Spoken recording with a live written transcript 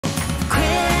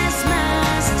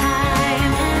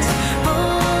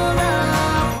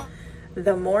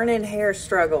The morning hair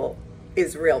struggle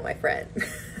is real, my friend.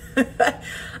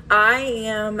 I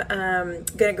am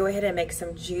gonna go ahead and make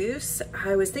some juice.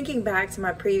 I was thinking back to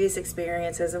my previous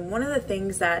experiences, and one of the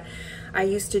things that I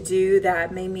used to do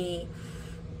that made me,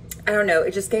 I don't know,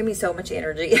 it just gave me so much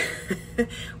energy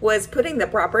was putting the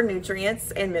proper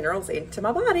nutrients and minerals into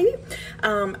my body.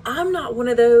 I'm not one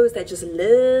of those that just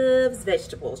loves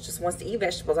vegetables, just wants to eat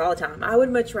vegetables all the time. I would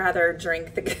much rather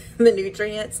drink the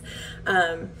nutrients.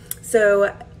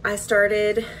 So I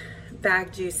started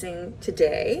bag juicing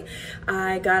today.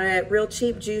 I got a real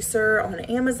cheap juicer on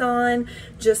Amazon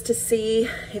just to see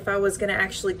if I was going to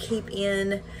actually keep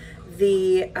in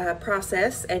the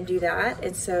process and do that.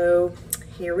 And so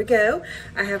here we go.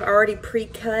 I have already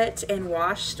pre-cut and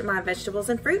washed my vegetables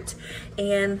and fruit,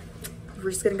 and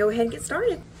we're just going to go ahead and get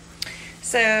started.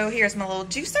 So here's my little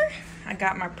juicer. I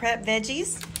got my prep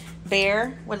veggies.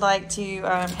 Bear would like to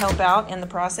help out in the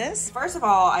process. First of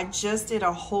all, I just did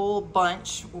a whole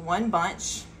bunch, one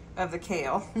bunch of the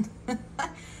kale.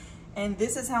 And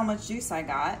this is how much juice I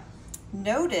got.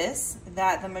 Notice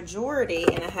that the majority,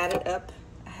 and I had it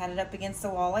up against the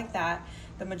wall like that,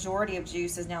 the majority of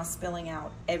juice is now spilling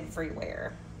out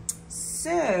everywhere.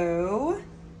 So,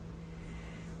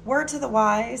 word to the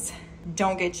wise,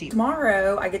 don't get cheap.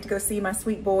 Tomorrow, I get to go see my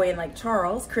sweet boy in Lake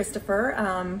Charles,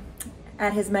 Christopher,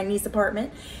 at his Magni's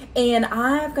apartment, and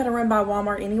I've got to run by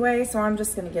Walmart anyway, so I'm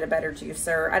just going to get a better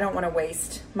juicer. I don't want to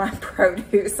waste my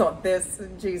produce on this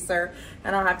juicer,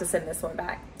 and I'll have to send this one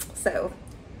back. So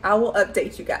I will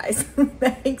update you guys.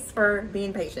 Thanks for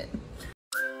being patient.